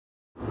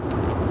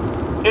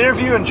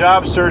Interview and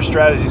Job Search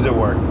Strategies at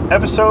Work,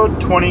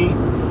 episode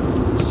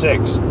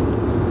 26.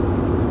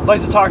 I'd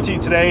like to talk to you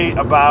today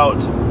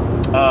about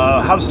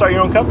how to start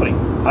your own company,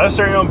 how to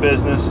start your own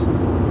business.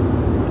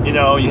 You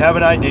know, you have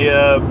an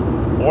idea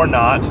or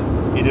not,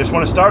 you just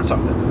want to start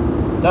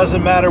something.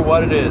 Doesn't matter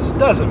what it is.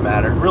 Doesn't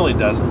matter. It really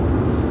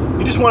doesn't.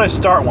 You just want to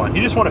start one.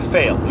 You just want to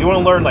fail. You want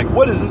to learn, like,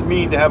 what does this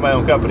mean to have my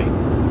own company?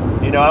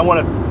 You know, I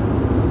want to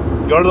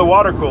go to the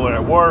water cooler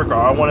at work, or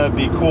I want to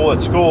be cool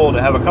at school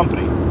to have a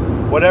company.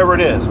 Whatever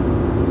it is.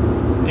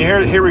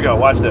 Here we go.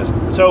 Watch this.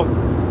 So,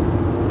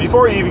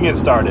 before you even get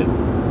started,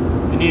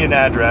 you need an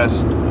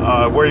address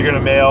where you're going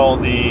to mail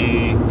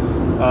the,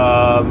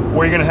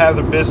 where you're going to have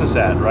the business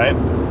at, right?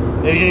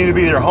 It can either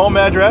be their home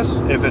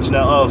address, if it's an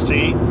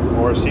LLC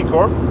or a C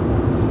Corp,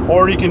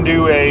 or you can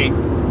do a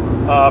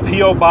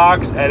P.O.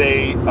 box at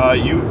a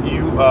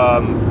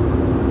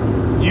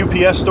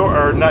UPS store,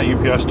 or not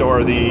UPS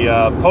store, the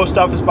post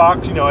office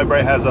box. You know,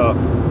 everybody has a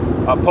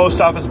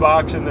post office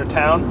box in their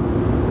town.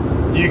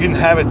 You can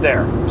have it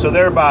there. So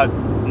they're about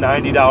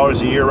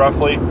 $90 a year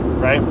roughly,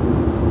 right?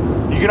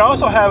 You can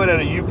also have it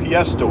at a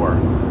UPS store,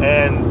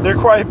 and they're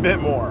quite a bit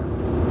more.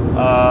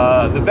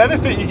 The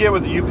benefit you get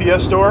with the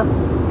UPS store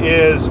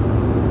is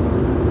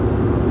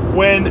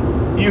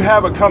when you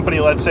have a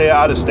company, let's say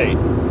out of state,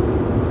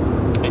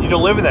 and you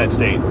don't live in that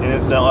state, and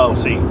it's an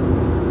LLC,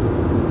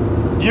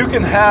 you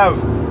can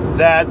have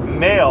that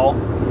mail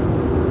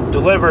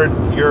delivered,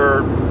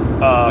 your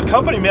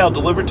company mail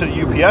delivered to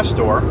the UPS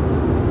store,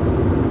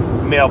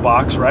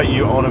 mailbox, right?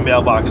 You own a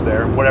mailbox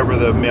there, whatever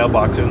the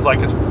mailbox is. Like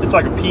it's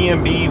like a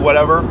PMB,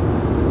 whatever.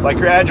 Like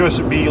your address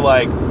would be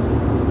like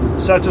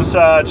such and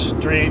such,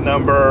 street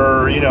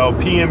number, you know,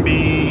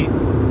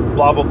 PMB,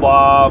 blah blah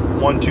blah,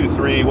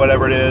 123,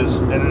 whatever it is,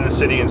 and then the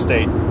city and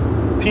state.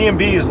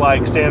 PMB is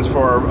like stands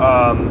for,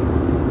 I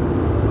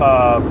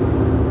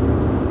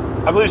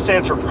believe it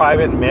stands for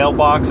private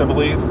mailbox. I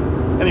believe.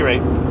 At any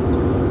rate.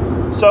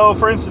 So,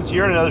 for instance,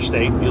 you're in another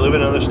state, you live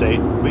in another state,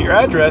 but your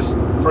address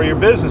for your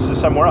business is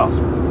somewhere else.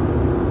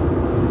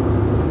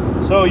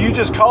 So you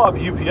just call up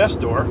UPS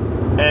store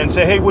and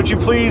say, hey, would you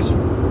please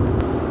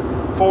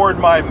forward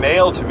my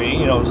mail to me,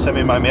 you know, send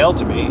me my mail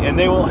to me, and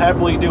they will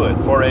happily do it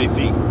for a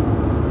fee.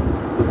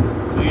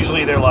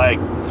 Usually they're like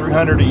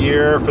 $300 a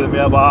year for the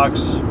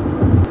mailbox,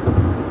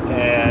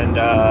 and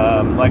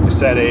like I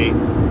said, a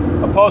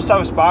post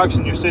office box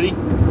in your city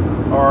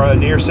or a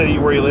near city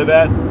where you live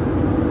at,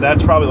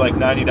 that's probably like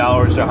 $90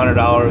 to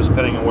 $100,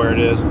 depending on where it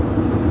is.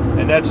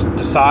 And that's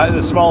the size,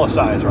 the smallest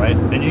size, right?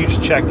 And you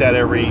just check that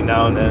every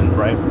now and then,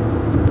 right?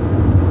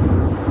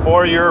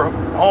 Or your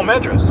home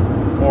address,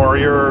 or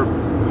your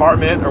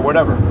apartment, or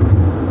whatever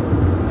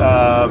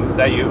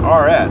that you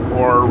are at,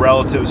 or a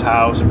relative's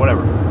house,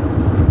 whatever.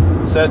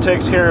 So that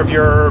takes care of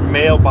your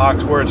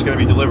mailbox, where it's going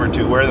to be delivered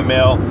to, where the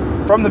mail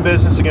from the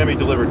business is going to be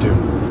delivered to.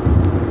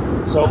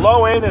 So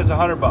low end is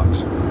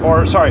 $100,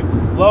 or sorry,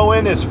 low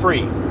end is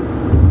free.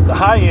 The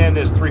high end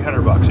is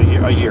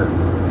 $300 a year.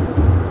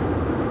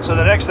 So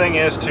the next thing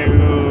is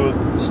to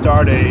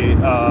start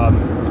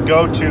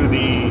go to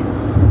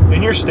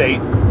in your state.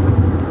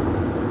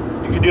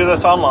 You can do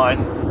this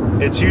online.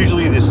 It's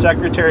usually the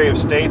Secretary of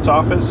State's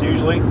office.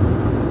 Usually,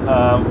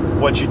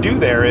 what you do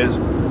there is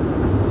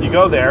you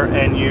go there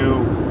and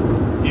you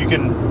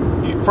can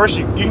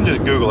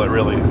just Google it.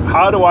 Really,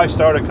 how do I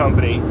start a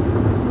company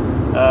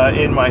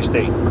in my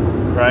state,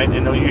 right?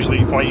 And they'll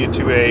usually point you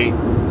to a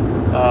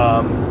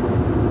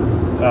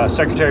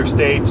Secretary of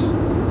State's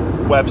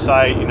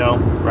website, you know,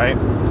 right?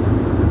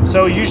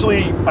 So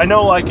usually, I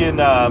know like in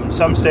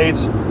some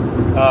states,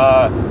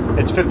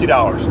 it's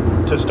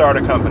 $50 to start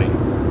a company.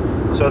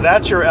 So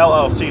that's your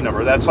LLC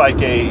number. That's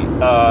like a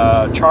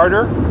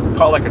charter,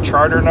 call it like a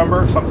charter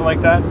number, something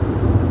like that.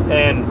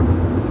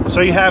 And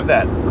so you have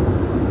that.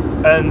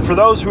 And for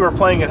those who are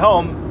playing at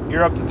home,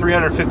 you're up to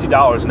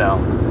 $350 now,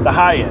 the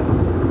high end.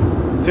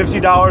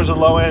 $50 the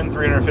low end,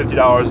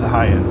 $350 the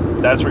high end.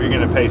 That's what you're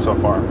going to pay so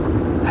far.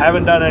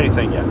 Haven't done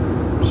anything yet.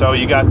 So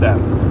you got that.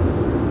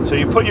 So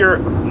you put your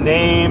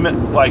name,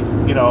 like,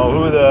 you know,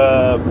 who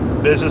the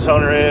business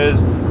owner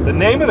is, the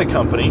name of the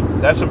company,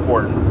 that's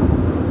important.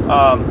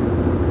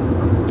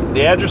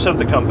 The address of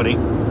the company,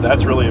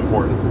 that's really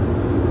important.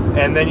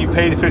 And then you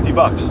pay the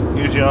 $50.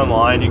 Usually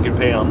online, you can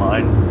pay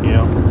online, you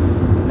know.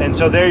 And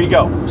so there you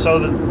go. So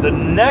the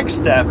next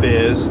step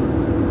is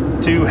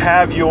to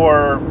have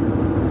your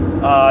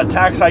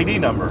tax ID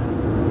number.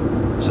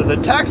 So the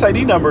tax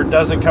ID number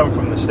doesn't come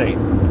from the state.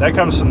 That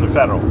comes from the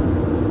federal.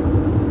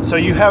 So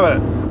you have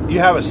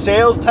a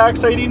sales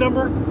tax ID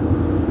number,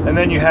 and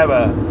then you have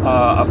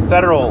a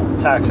federal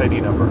tax ID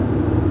number.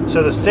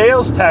 So the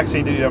sales tax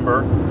ID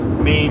number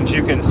means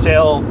you can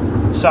sell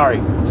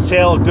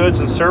goods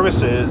and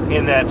services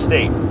in that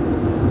state.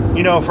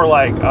 You know, for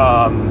like,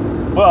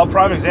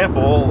 prime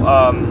example,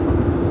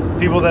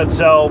 people that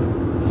sell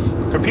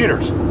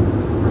computers.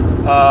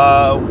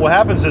 What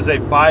happens is they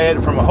buy it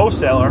from a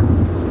wholesaler,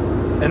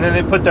 and then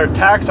they put their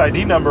tax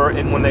ID number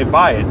in when they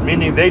buy it,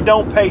 meaning they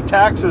don't pay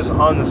taxes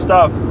on the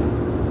stuff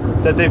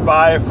that they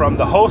buy from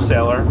the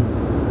wholesaler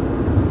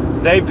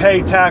they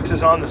pay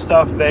taxes on the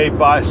stuff they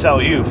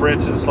sell you. For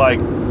instance, like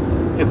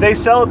if they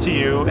sell it to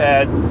you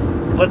at,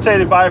 let's say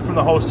they buy it from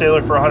the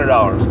wholesaler for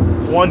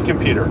 $100, one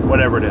computer,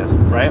 whatever it is,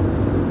 right?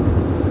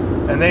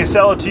 And they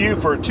sell it to you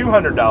for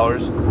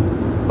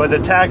 $200, but the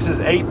tax is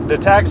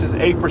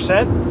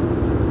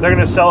 8%. They're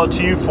going to sell it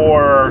to you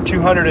for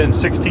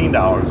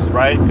 $216,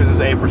 right? Because it's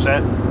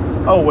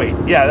 8%. Oh wait,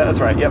 yeah, that's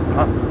right. Yep,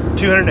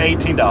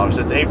 $218.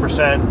 That's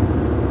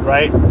 8%,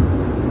 right?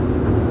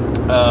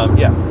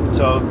 Yeah.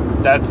 So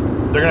they're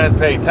going to have to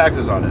pay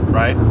taxes on it,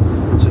 right?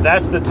 So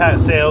that's the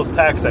sales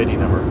tax ID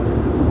number.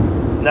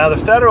 Now the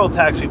federal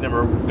tax ID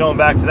number, going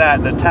back to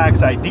that, the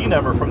tax ID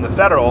number from the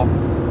federal,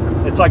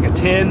 it's like a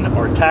TIN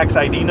or tax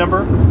ID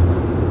number.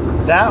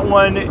 That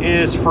one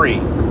is free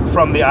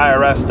from the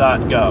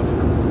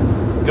IRS.gov.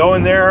 Go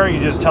in there, you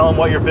just tell them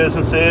what your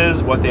business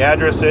is, what the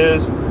address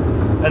is,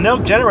 and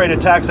they'll generate a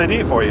tax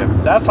ID for you.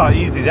 That's how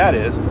easy that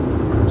is.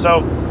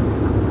 So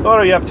what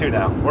are you up to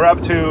now? We're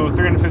up to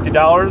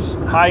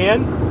 $350 high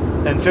end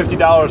and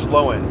 $50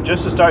 low end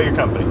just to start your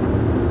company.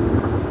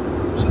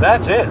 So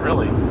that's it,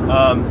 really.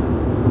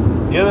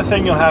 The other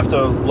thing you'll have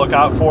to look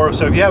out for,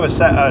 so if you have a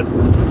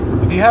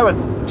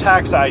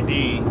tax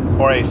ID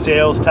or a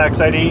sales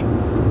tax ID,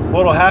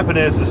 what will happen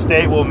is the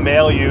state will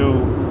mail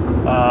you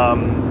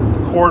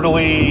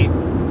quarterly,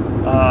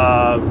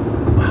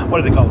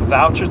 what do they call them?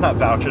 Vouchers? Not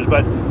vouchers,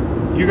 but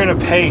you're going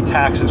to pay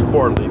taxes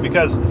quarterly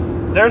because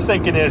their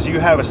thinking is you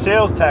have a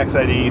sales tax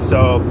ID,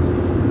 so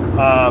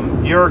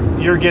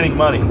you're getting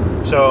money.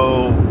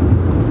 So,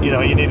 you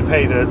need to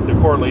pay the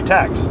quarterly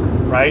tax,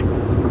 right?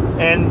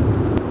 And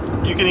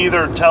you can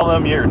either tell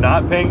them you're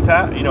not paying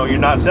tax, you're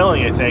not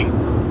selling anything,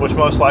 which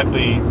most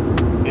likely,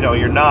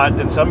 you're not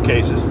in some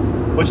cases,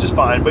 which is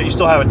fine, but you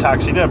still have a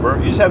tax ID number.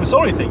 You just haven't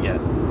sold anything yet.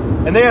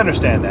 And they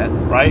understand that,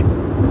 right?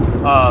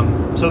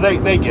 So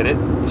they get it.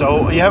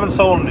 So you haven't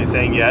sold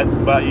anything yet,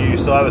 but you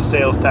still have a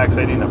sales tax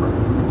ID number.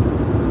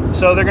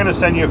 So they're going to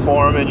send you a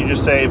form, and you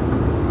just say,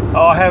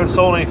 oh, I haven't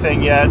sold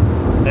anything yet.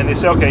 And they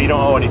say, okay, you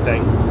don't owe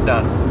anything.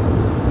 Done.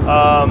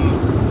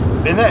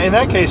 In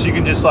that case, you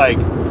can just say,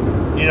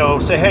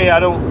 hey,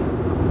 I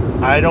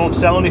don't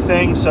sell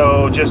anything,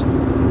 so just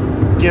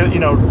give,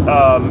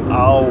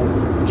 I'll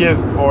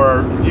give,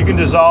 or you can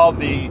dissolve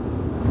the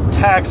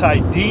tax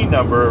ID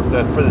number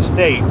for the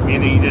state,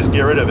 meaning you just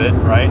get rid of it,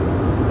 right?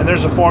 And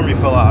there's a form you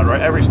fill out,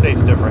 right? Every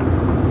state's different.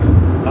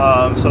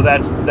 So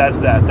that's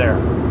that there.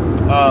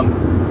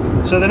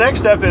 So the next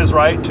step is,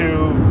 right,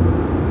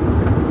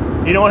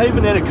 you don't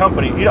even need a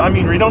company. You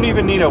don't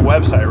even need a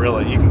website,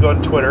 really. You can go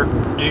on Twitter,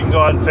 you can go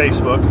on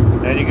Facebook,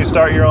 and you can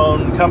start your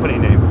own company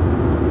name,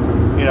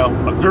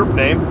 a group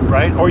name,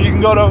 right? Or you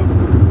can go to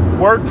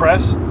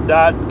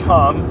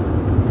WordPress.com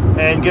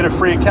and get a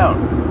free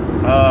account.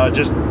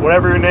 Just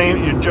whatever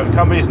your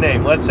company's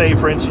name. Let's say,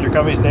 for instance, your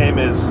company's name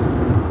is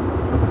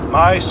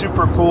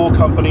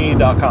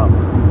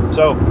mysupercoolcompany.com.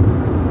 So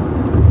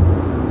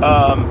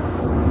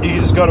you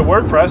just go to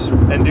WordPress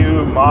and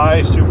do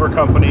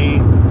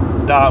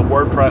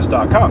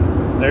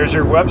mysupercompany.wordpress.com. There's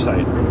your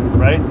website,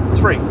 right? It's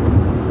free.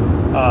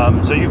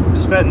 So you've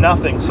spent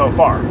nothing so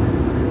far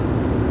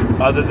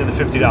other than the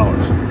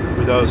 $50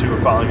 for those who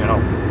are following at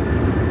home,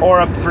 or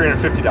up to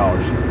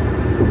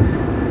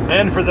 $350.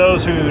 And for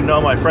those who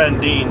know my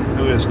friend Dean,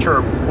 who is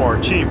Chirp or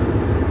Cheap,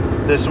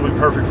 this will be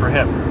perfect for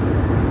him.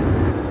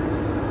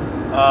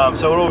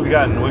 So what have we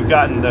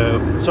gotten?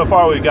 So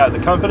far we've got the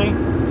company,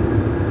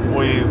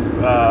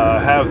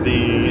 have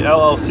the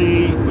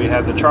LLC, we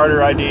have the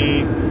charter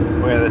ID,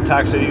 we have the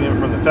tax ID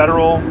from the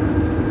federal,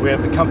 we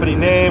have the company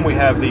name, we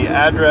have the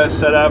address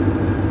set up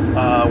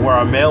where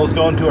our mail is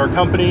going to our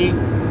company,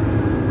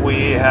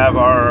 we have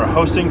our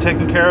hosting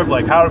taken care of,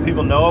 like how do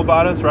people know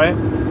about us, right?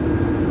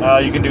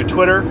 You can do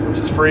Twitter, which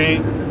is free.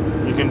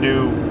 You can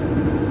do,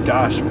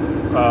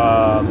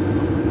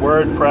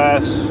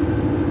 WordPress.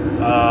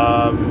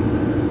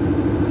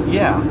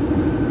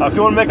 If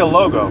you want to make a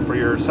logo for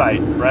your site,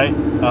 right?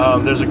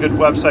 There's a good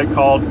website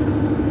called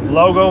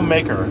Logo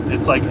Maker.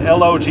 It's like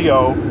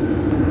LOGO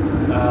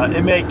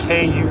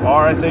MAKUR,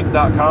 I think,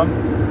 .com.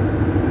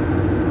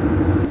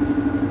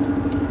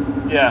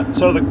 Yeah.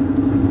 So the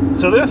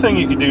other thing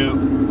you can do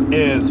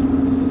is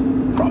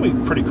probably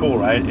pretty cool,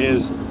 right?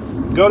 Is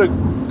go to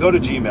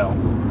Gmail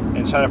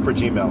and sign up for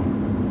Gmail,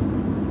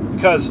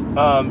 because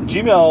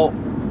Gmail,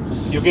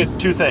 you'll get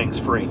two things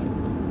free.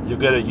 You'll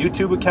get a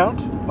YouTube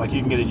account, like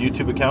you can get a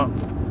YouTube account,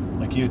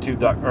 like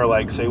YouTube or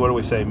like say, what do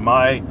we say,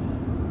 my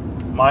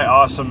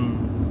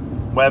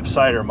awesome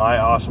website, or my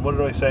awesome, what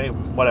did I say,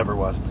 whatever it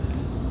was,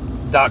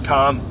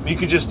 .com. You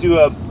could just do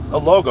a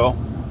logo,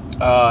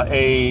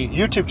 a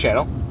YouTube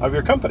channel of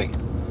your company.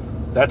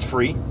 That's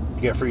free.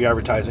 You get free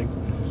advertising.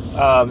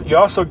 You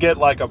also get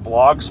like a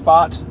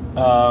blogspot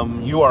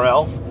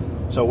URL.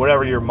 So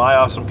whatever your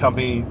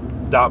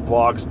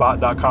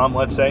myawesomecompany.blogspot.com,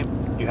 let's say,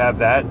 you have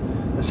that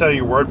instead of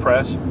your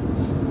WordPress.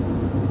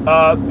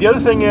 The other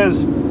thing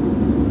is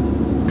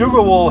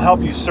Google will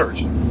help you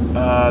search.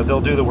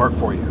 They'll do the work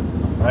for you,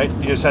 right?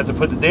 You just have to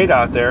put the data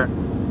out there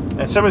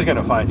and somebody's going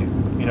to find you.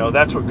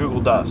 That's what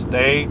Google does.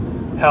 They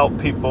help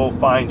people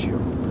find you.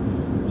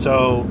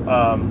 So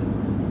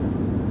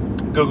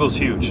Google's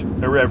huge.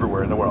 They're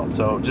everywhere in the world.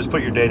 So just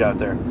put your data out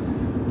there.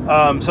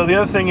 So the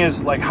other thing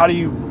is, like,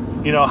 you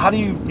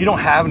don't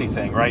have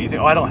anything, right? You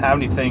think, oh, I don't have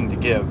anything to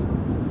give.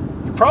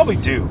 You probably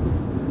do.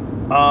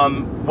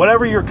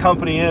 Whatever your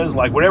company is,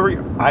 like whatever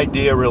your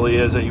idea really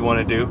is that you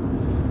want to do,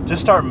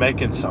 just start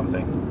making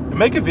something and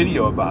make a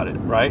video about it,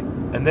 right?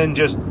 And then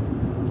just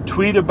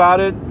tweet about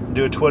it,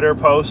 do a Twitter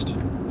post,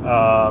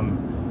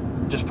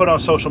 just put on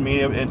social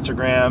media,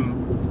 Instagram,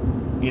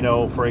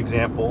 for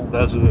example.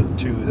 Those are the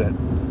two that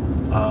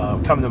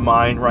come to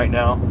mind right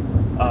now.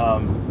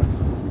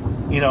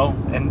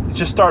 And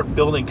just start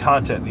building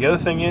content. The other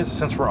thing is,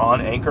 since we're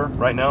on Anchor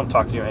right now, I'm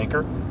talking to you,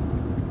 Anchor,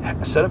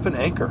 set up an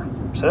Anchor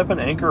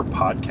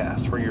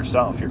podcast for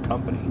yourself, your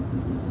company,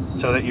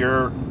 so that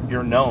you're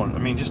known. I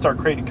mean, just start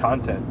creating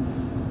content.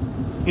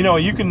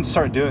 You can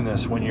start doing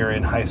this when you're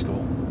in high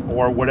school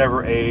or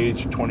whatever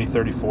age, 20,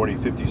 30, 40,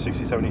 50,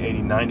 60, 70,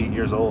 80, 90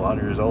 years old,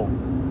 100 years old.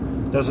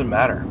 Doesn't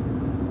matter.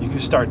 You can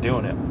start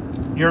doing it.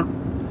 You're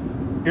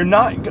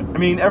not,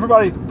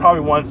 everybody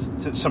probably wants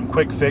some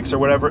quick fix or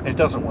whatever. It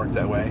doesn't work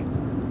that way.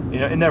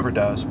 It never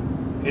does.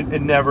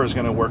 It never is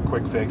going to work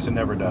quick fix. It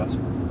never does.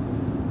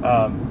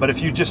 But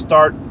if you just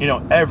start,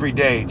 every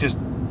day, just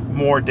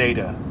more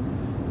data.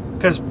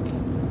 Because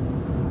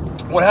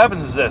what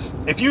happens is this: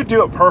 if you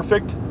do it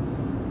perfect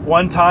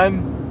one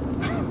time,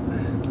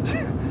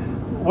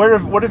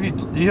 what if you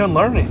didn't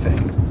learn anything?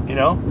 And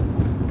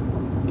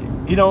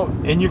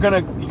you're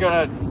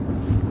gonna.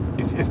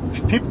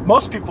 If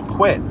most people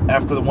quit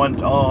after the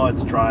one, oh,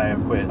 it's dry, I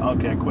quit.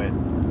 Okay, I quit.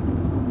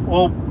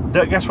 Well,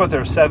 guess what?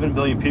 There's 7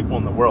 billion people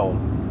in the world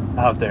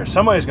out there.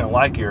 Somebody's gonna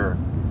like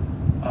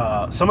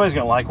somebody's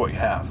going to like what you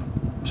have.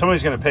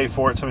 Somebody's going to pay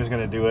for it. Somebody's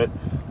going to do it.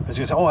 Somebody's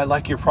going to say, oh, I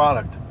like your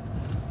product.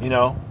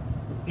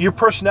 Your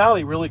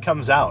personality really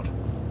comes out.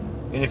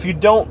 And if you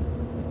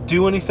don't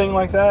do anything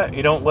like that,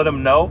 you don't let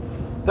them know,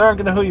 they aren't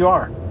going to know who you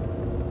are.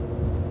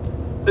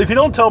 If you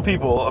don't tell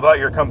people about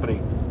your company,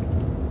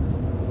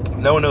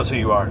 no one knows who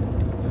you are.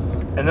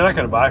 And they're not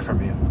going to buy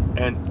from you.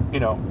 And,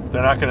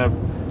 they're not going to,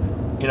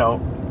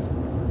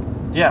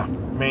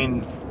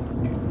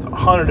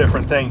 100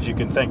 different things you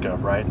can think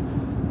of, right?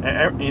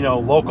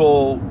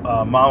 Local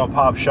mom and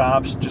pop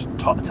shops, just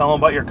tell them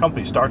about your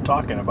company. Start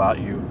talking about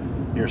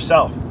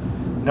yourself.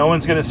 No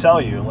one's going to sell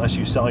you unless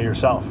you sell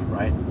yourself,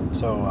 right?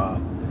 So,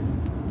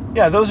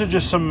 those are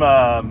just some,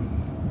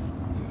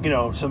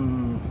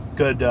 some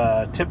good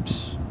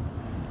tips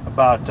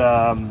about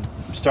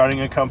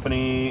starting a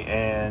company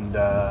and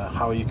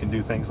how you can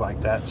do things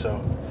like that.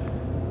 So,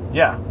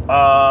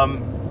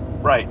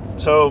 right.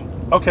 So,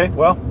 okay,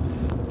 well,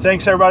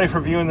 thanks everybody for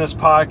viewing this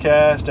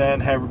podcast,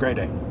 and have a great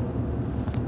day.